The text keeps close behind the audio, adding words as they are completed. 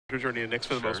Journey and Nyx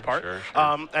for the most part.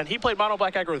 And he played Mono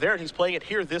Black aggro there, and he's playing it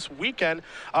here this weekend.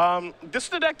 This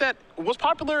is a deck that was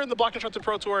popular in the Block Constructed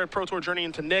Pro Tour and Pro Tour Journey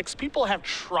into Nyx. People have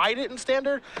tried it in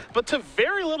Standard, but to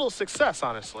very little success,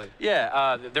 honestly.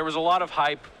 Yeah, there was a lot of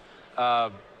hype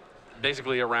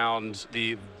basically around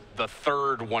the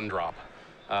third 1-drop.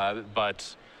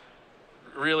 But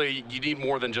really, you need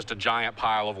more than just a giant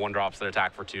pile of 1-drops that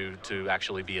attack for 2 to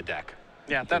actually be a deck.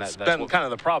 Yeah, that's been kind of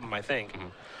the problem, I think.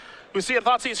 We see a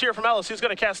Thoughtseize here from Ellis. He's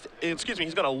going to cast, he's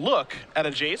going to look at a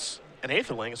Jace, an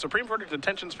Aetherling, a Supreme Verdict,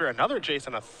 Attention Sphere, another Jace,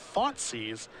 and a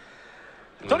Thoughtseize.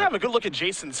 Don't have a good look at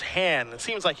Jason's hand. It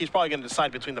seems like he's probably going to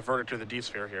decide between the Verdict or the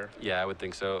D-Sphere here. Yeah, I would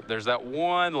think so. There's that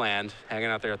one land hanging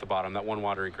out there at the bottom, that one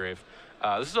Watery Grave.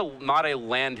 This is not a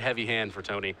land-heavy hand for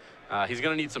Tony. He's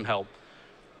going to need some help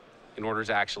in order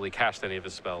to actually cast any of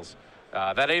his spells.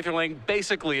 That Aetherling,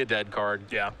 basically a dead card.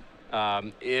 Yeah.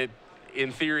 It,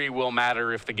 in theory, will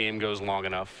matter if the game goes long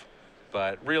enough,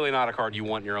 but really not a card you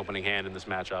want in your opening hand in this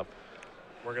matchup.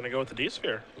 We're going to go with the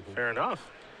D-Sphere. Fair enough.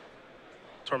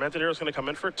 Tormented Hero is going to come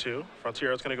in for 2.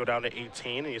 Frontiero is going to go down to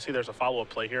 18, and you see there's a follow-up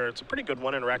play here. It's a pretty good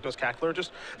one in Arachnos Cackler.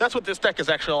 Just that's what this deck is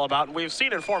actually all about. And we've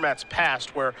seen in formats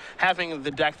past where having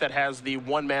the deck that has the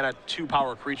 1-mana,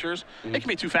 2-power creatures, it can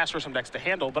be too fast for some decks to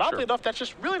handle, but oddly enough, that's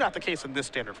just really not the case in this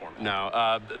standard format.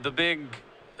 No,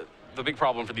 the big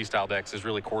problem for these style decks is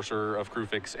really Courser of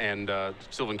Kruphix and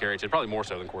Sylvan Caryatid, probably more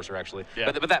so than Courser, actually. Yeah.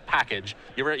 But that package,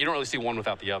 you don't really see one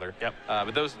without the other. Yep.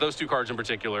 But those 2 cards in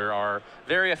particular are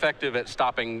very effective at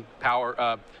stopping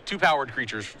 2-powered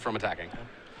creatures from attacking.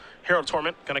 Herald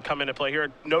Torment going to come into play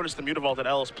here. Notice the Mutavault that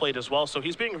Ellis played as well, so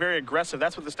he's being very aggressive.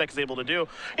 That's what this deck is able to do.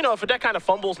 You know, if a deck kind of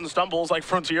fumbles and stumbles like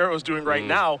Frontiero is doing right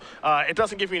now, it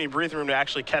doesn't give you any breathing room to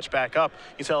actually catch back up.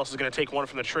 You see Ellis is going to take 1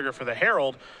 from the trigger for the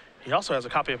Herald. He also has a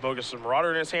copy of Bogus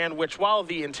Marauder in his hand, which, while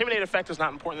the Intimidate effect is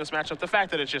not important in this matchup, the fact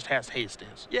that it just has haste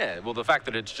is. Yeah, well, the fact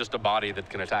that it's just a body that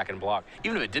can attack and block,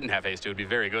 even if it didn't have haste, it would be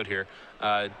very good here.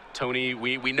 Tony,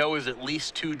 we know, is at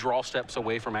least 2 draw steps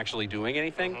away from actually doing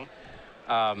anything.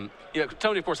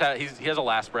 Tony, of course, he has a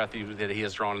Last Breath that he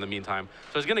has drawn in the meantime,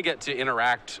 so he's going to get to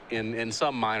interact in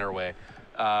some minor way.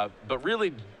 But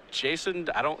really, Jason,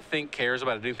 I don't think cares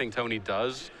about anything Tony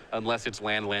does unless it's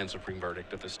land Supreme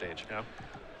Verdict at this stage. Yeah.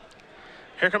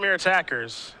 Here come your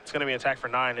attackers. It's going to be an attack for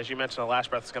 9. As you mentioned, the Last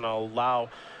Breath is going to allow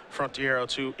Frontiero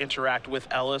to interact with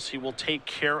Ellis. He will take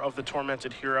care of the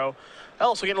Tormented Hero.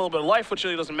 Ellis will get a little bit of life, which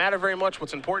really doesn't matter very much.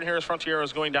 What's important here is Frontiero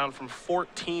is going down from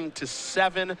 14 to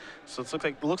 7. So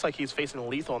it looks like he's facing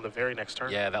lethal on the very next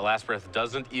turn. Yeah, that Last Breath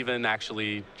doesn't even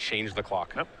actually change the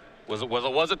clock. Nope. Was a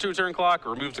 2-turn clock,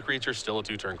 removes the creature, still a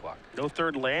 2-turn clock. No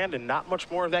third land and not much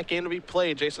more of that game to be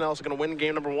played. Jason Ellis is going to win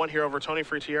game number 1 here over Tony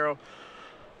Frontiero.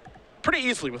 Pretty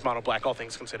easily with Mono Black, all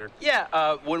things considered.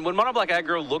 Yeah, when Mono Black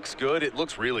aggro looks good, it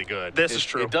looks really good. This is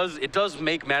true. It does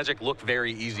make Magic look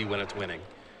very easy when it's winning.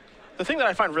 The thing that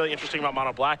I find really interesting about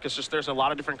Mono Black is just there's a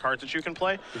lot of different cards that you can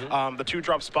play. The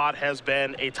 2-drop spot has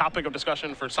been a topic of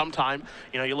discussion for some time.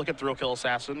 You know, you look at Thrill Kill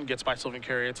Assassin, gets by Sylvan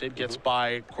Caryatid, gets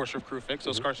by Courser of Kruphix,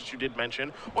 those cards that you did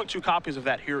mention. Only 2 copies of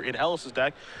that here in Ellis's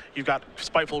deck. You've got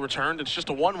Spiteful Return. It's just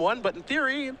a 1/1, but in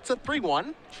theory, it's a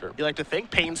 3/1. Sure. You like to think.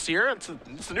 Pain Seer, it's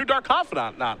a new Dark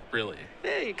Confidant. Not really.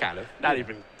 Kind of. Not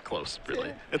even close, really.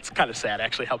 Yeah. It's kind of sad,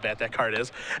 actually, how bad that card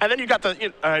is. And then you got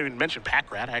the, I even mentioned Pack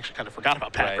Rat. I actually kind of forgot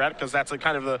about Pack Rat because that's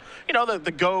kind of the,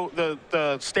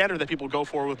 the standard that people go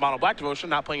for with Mono Black Devotion,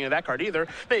 not playing any of that card either.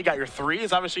 Then you got your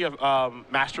 3s. Obviously, you have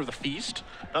Master of the Feast,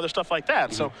 and other stuff like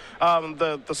that. So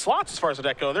the slots, as far as the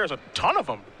deck go, there's a ton of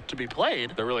them to be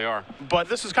played. There really are. But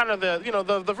this is kind of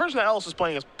the version that Ellis is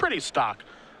playing is pretty stock.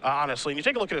 Honestly, and you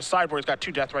take a look at his sideboard, he's got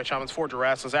 2 Deathrite Shamans, 4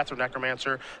 Duress, a Zathra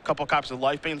Necromancer, a couple of copies of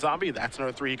Lifebane Zombie. That's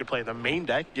another 3 he could play in the main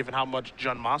deck, given how much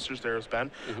Jund Monsters there has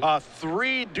been.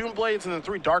 3 Doomblades and then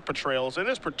 3 Dark Betrayals. In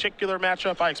this particular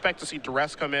matchup, I expect to see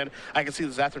Duress come in. I can see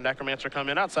the Zathra Necromancer come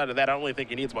in. Outside of that, I don't really think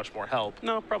he needs much more help.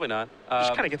 No, probably not.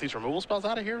 Just kind of get these removal spells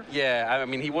out of here. Yeah, I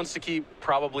mean, he wants to keep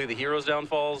probably the Hero's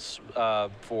Downfalls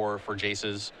for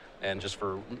Jaces and just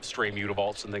for stray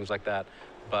Mutavaults and things like that.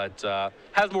 But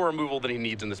has more removal than he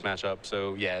needs in this matchup.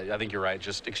 So, yeah, I think you're right.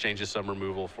 Just exchanges some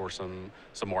removal for some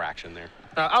more action there.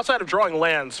 Outside of drawing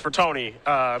lands for Tony,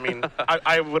 I mean,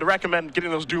 I would recommend getting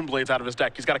those Doomblades out of his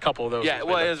deck. He's got a couple of those. Yeah,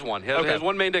 well, he has one. He has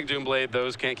one main deck Doomblade.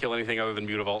 Those can't kill anything other than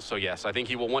Mutavault. So, yes, I think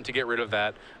he will want to get rid of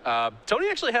that. Tony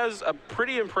actually has a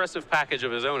pretty impressive package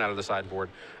of his own out of the sideboard.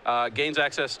 Gains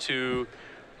access to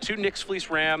 2 Nyx Fleece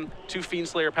Ram, 2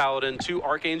 Fiendslayer Paladin, 2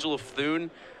 Archangel of Thune,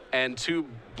 and 2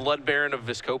 Blood Baron of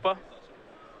Viscopa.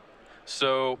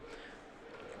 So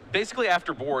basically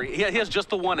after board, he has just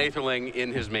the one Aetherling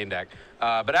in his main deck.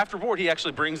 But after board, he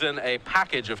actually brings in a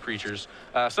package of creatures.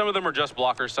 Some of them are just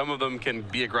blockers. Some of them can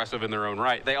be aggressive in their own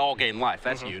right. They all gain life.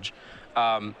 That's huge.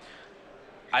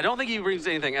 I don't think he brings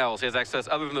anything else. He has access,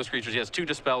 other than those creatures, he has 2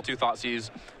 Dispel, 2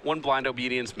 Thoughtseize, 1 Blind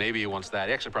Obedience, maybe he wants that.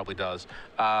 He actually probably does.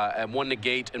 And 1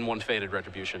 Negate and 1 Faded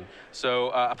Retribution. So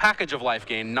a package of life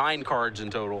gain, 9 cards in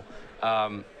total.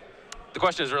 The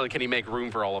question is really, can he make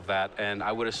room for all of that? And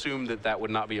I would assume that that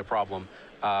would not be a problem.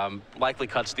 Likely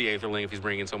cuts the Aetherling if he's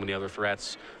bringing in so many other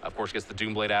threats. Of course, gets the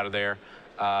Doomblade out of there.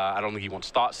 I don't think he wants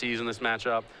Thoughtseize in this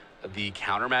matchup. The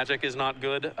counter magic is not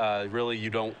good. Really, you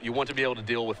want to be able to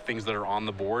deal with things that are on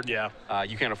the board. Yeah.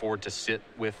 You can't afford to sit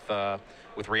with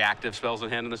reactive spells in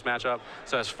hand in this matchup.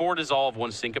 So it has 4 Dissolve,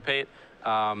 1 Syncopate.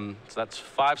 So that's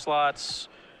 5 slots.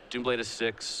 Doomblade is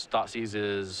 6, Thoughtseize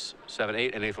is 7,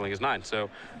 8, and Aetherling is 9. So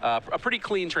a pretty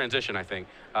clean transition, I think.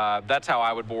 That's how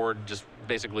I would board, just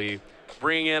basically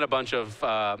bringing in a bunch of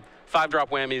 5-drop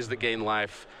whammies that gain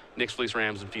life, Nyx Fleece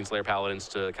Rams and Fiendslayer Paladins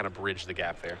to kind of bridge the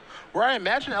gap there. Where I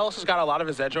imagine Ellis has got a lot of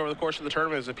his edge over the course of the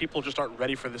tournament is that people just aren't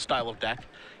ready for this style of deck.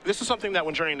 This is something that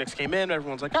when Journey Nyx came in,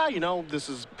 everyone's like, this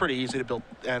is pretty easy to build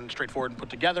and straightforward and put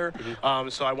together.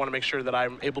 So I want to make sure that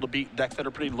I'm able to beat decks that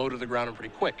are pretty low to the ground and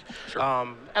pretty quick.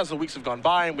 Sure. As the weeks have gone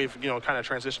by and we've kind of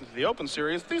transitioned to the Open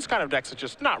Series, these kind of decks have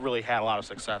just not really had a lot of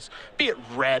success. Be it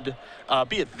red,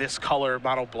 be it this color,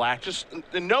 mono black, just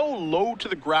no low to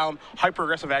the ground, hyper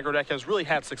aggressive aggro deck has really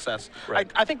had success. Right.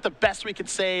 I think the best we could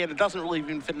say, and it doesn't really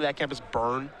even fit into that camp, is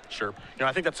Burn. Sure.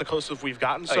 I think that's the closest we've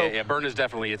gotten. Oh, So yeah, Burn is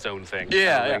definitely its own thing.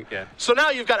 yeah. So now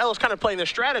you've got Ellis kind of playing this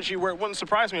strategy where it wouldn't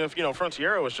surprise me if,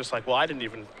 Frontiero was just like, well, I didn't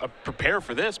even prepare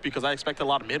for this because I expected a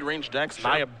lot of mid-range decks, and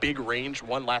I have big range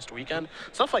one last weekend.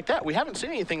 Stuff like that. We haven't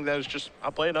seen anything that is just,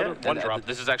 I'll play another one drop.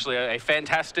 This is actually a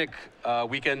fantastic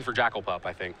weekend for Jackal Pup,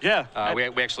 I think. Yeah. We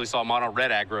actually saw mono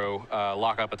red aggro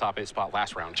lock up a top 8 spot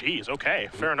last round. Jeez, okay,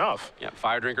 fair enough. Yeah,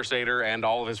 Fire Drinker Satyr and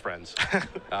all of his friends.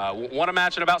 Won a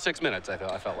match in about 6 minutes, I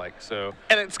felt like. So.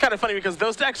 And it's kind of funny because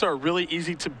those decks are really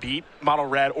easy to beat, mono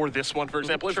red or this one, for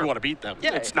example, if you want to beat them.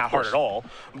 Yeah, it's not hard at all.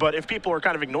 But if people are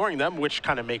kind of ignoring them, which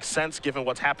kind of makes sense given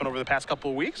what's happened over the past couple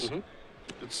of weeks,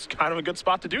 it's kind of a good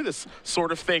spot to do this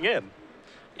sort of thing in.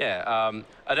 Yeah,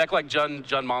 a deck like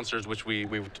Jund Monsters, which we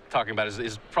were talking about,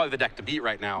 is probably the deck to beat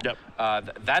right now. Yep.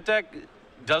 That deck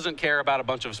doesn't care about a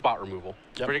bunch of spot removal.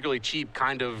 Yep. Particularly cheap,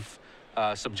 kind of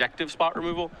subjective spot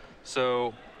removal.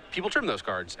 So people trim those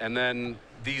cards, and then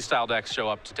these style decks show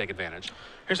up to take advantage.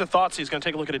 Here's the thoughts. He's going to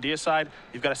take a look at a Deicide.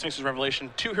 You've got a Sphinx's Revelation,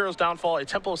 2 Heroes Downfall, a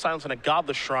Temple of Silence, and a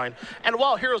Godless Shrine. And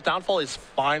while Heroes Downfall is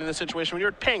fine in this situation, when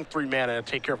you're paying 3 mana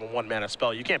to take care of a 1 mana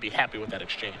spell, you can't be happy with that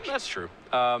exchange. That's true.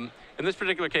 In this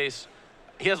particular case,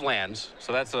 he has lands,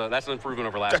 so that's an improvement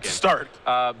over last game. That's a start.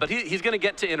 But he's going to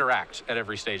get to interact at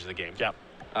every stage of the game. Yeah.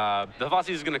 The Thoughtseize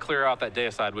is going to clear out that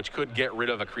Deicide, which could get rid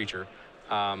of a creature.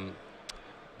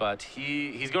 But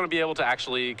he's going to be able to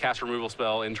actually cast a removal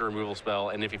spell into a removal spell,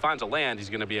 and if he finds a land,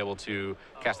 he's going to be able to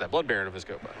cast that Blood Baron of his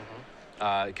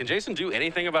Vizkopa. Can Jason do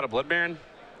anything about a Blood Baron?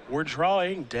 We're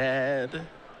drawing dead.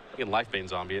 He can Lifebane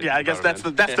Zombie it. Yeah, I guess that's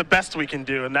the best we can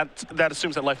do, and that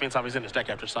assumes that Lifebane Zombie's in his deck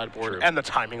after sideboard, and the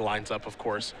timing lines up, of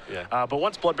course. Yeah. But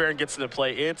once Blood Baron gets into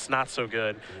play, it's not so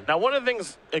good. Now, one of the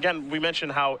things, again, we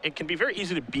mentioned how it can be very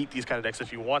easy to beat these kind of decks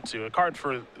if you want to. A card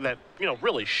for that,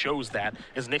 really shows that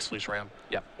is Nyx Fleece Ram,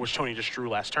 which Tony just drew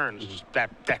last turn.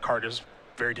 That card is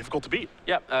very difficult to beat.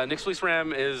 Yeah, Nyx Fleece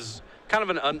Ram is kind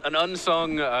of an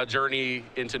unsung journey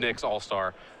into Nyx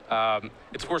All-Star.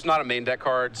 It's, of course, not a main deck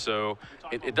card, so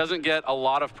it doesn't get a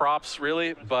lot of props,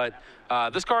 really, but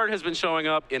this card has been showing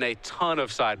up in a ton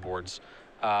of sideboards.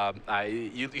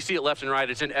 You see it left and right.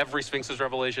 It's in every Sphinx's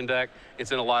Revelation deck.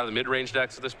 It's in a lot of the mid-range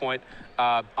decks at this point.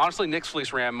 Honestly, Nyx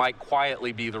Fleece Ram might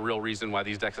quietly be the real reason why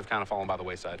these decks have kind of fallen by the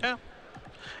wayside. Yeah.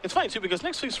 It's funny, too, because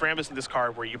Nyx Fleece Ram isn't this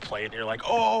card where you play it and you're like,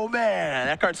 oh, man,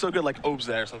 that card's so good, like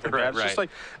Obzet or something like that. It's just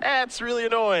like, it's really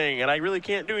annoying, and I really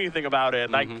can't do anything about it.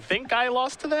 And I think I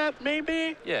lost to that,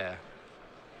 maybe? Yeah.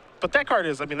 But that card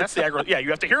is, that's the aggro. Yeah,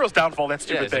 you have to Heroes Downfall that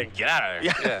stupid thing. Like, get out of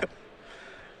there. Yeah.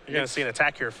 You're going to see an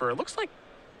attack here for, it looks like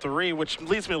 3, which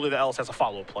leads me to believe that Ellis has a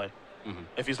follow-up play.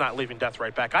 If he's not leaving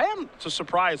Deathrite back. I am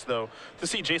surprised, though, to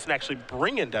see Jason actually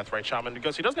bring in Deathrite Shaman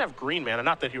because he doesn't have green mana.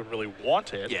 Not that he would really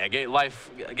want it. Yeah, gaining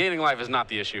life is not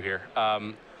the issue here.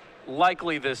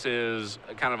 Likely this is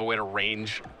kind of a way to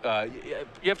range.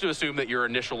 You have to assume that your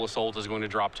initial assault is going to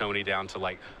drop Tony down to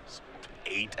like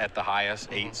 8 at the highest,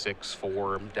 8, 6,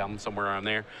 4, down somewhere around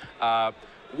there.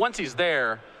 Once he's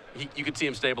there, you could see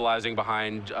him stabilizing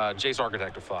behind Jace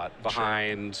Architect of Thought,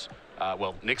 behind,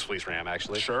 well, Nyx Fleece Ram,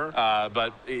 actually. Sure.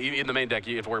 But in the main deck,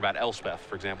 you have to worry about Elspeth,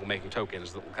 for example, making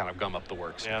tokens that will kind of gum up the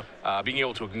works. Yeah. Being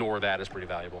able to ignore that is pretty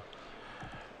valuable.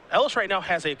 Ellis right now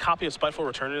has a copy of Spiteful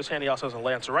Return in his hand. He also has a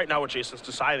land. So right now what Jason's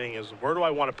deciding is, where do I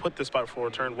want to put this Spiteful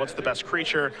Return? What's the best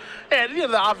creature? And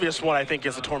the obvious one, I think,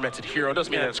 is the Tormented Hero. It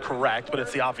doesn't mean that it's correct, but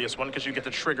it's the obvious one because you get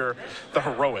to trigger the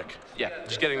Heroic. Yeah,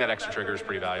 just getting that extra trigger is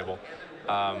pretty valuable.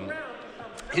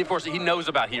 Of course, he knows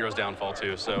about Hero's Downfall,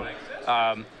 too. So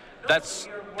that's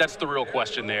the real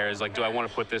question there is, like, do I want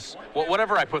to put this... Well,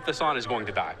 whatever I put this on is going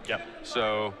to die. Yep.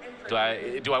 So... Do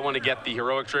I want to get the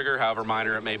heroic trigger, however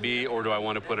minor it may be, or do I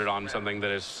want to put it on something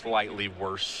that is slightly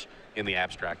worse in the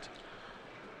abstract?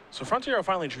 So Frontiero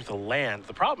finally drew the land.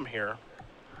 The problem here,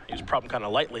 I use problem kind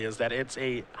of lightly, is that it's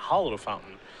a Hollow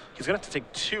Fountain. He's going to have to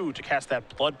take 2 to cast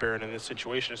that Blood Baron in this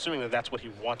situation, assuming that that's what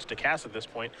he wants to cast at this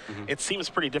point. It seems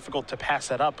pretty difficult to pass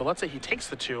that up, but let's say he takes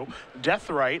the 2.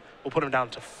 Deathrite will put him down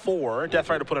to 4.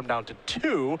 Deathrite will put him down to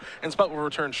 2. And Spiteful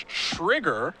Return's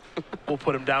trigger will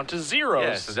put him down to 0.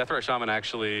 Yeah, so Deathrite Shaman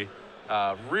actually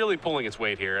really pulling its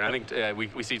weight here. And I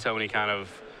think we see Tony kind of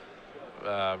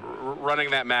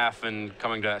running that math and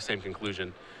coming to that same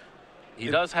conclusion. He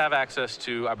does have access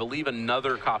to, I believe,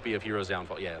 another copy of Hero's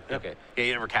Downfall. Yeah, okay. Yeah,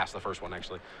 he never cast the first one,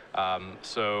 actually.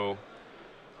 So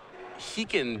he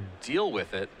can deal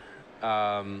with it,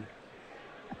 but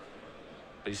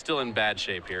he's still in bad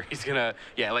shape here. He's gonna,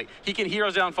 yeah, like, he can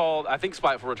Hero's Downfall. I think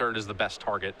Spiteful Return is the best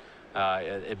target.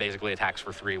 It basically attacks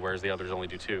for 3, whereas the others only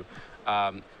do 2.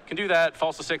 Can do that,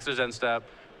 falls to 6 as end step.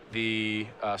 The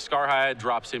Scarhide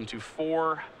drops him to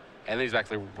 4. And then he's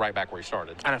actually right back where he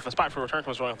started. And if the Spiteful Return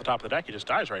comes rolling off the top of the deck, he just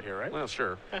dies right here, right? Well,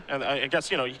 sure. Yeah. And I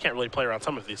guess, you can't really play around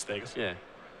some of these things. Yeah. And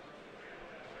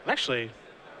actually,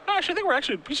 I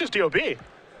think he's just DOB.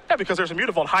 Yeah, because there's a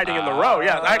Mutavault hiding in the row.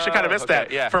 Yeah, I actually kind of missed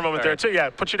that for a moment there, too. Yeah,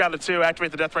 put you down to 2,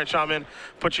 activate the Deathrite Shaman,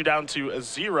 put you down to a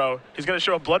 0. He's going to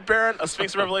show a Blood Baron, a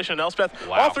Sphinx of Revelation, and Elspeth.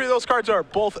 Wow. All 3 of those cards are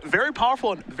both very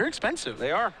powerful and very expensive.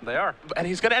 They are. And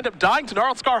he's going to end up dying to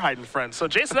Gnarled Scarhide, friends. So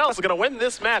Jason Ellis is going to win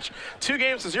this match 2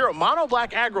 games to 0. Mono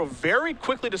Black aggro very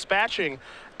quickly dispatching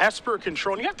Esper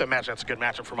Control. And you have to imagine that's a good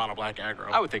matchup for Mono Black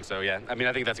aggro. I would think so, yeah. I mean,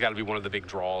 I think that's got to be one of the big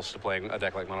draws to playing a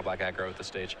deck like Mono Black aggro at this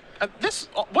stage.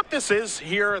 What this is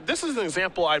here, this is an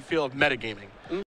example, I feel, of metagaming.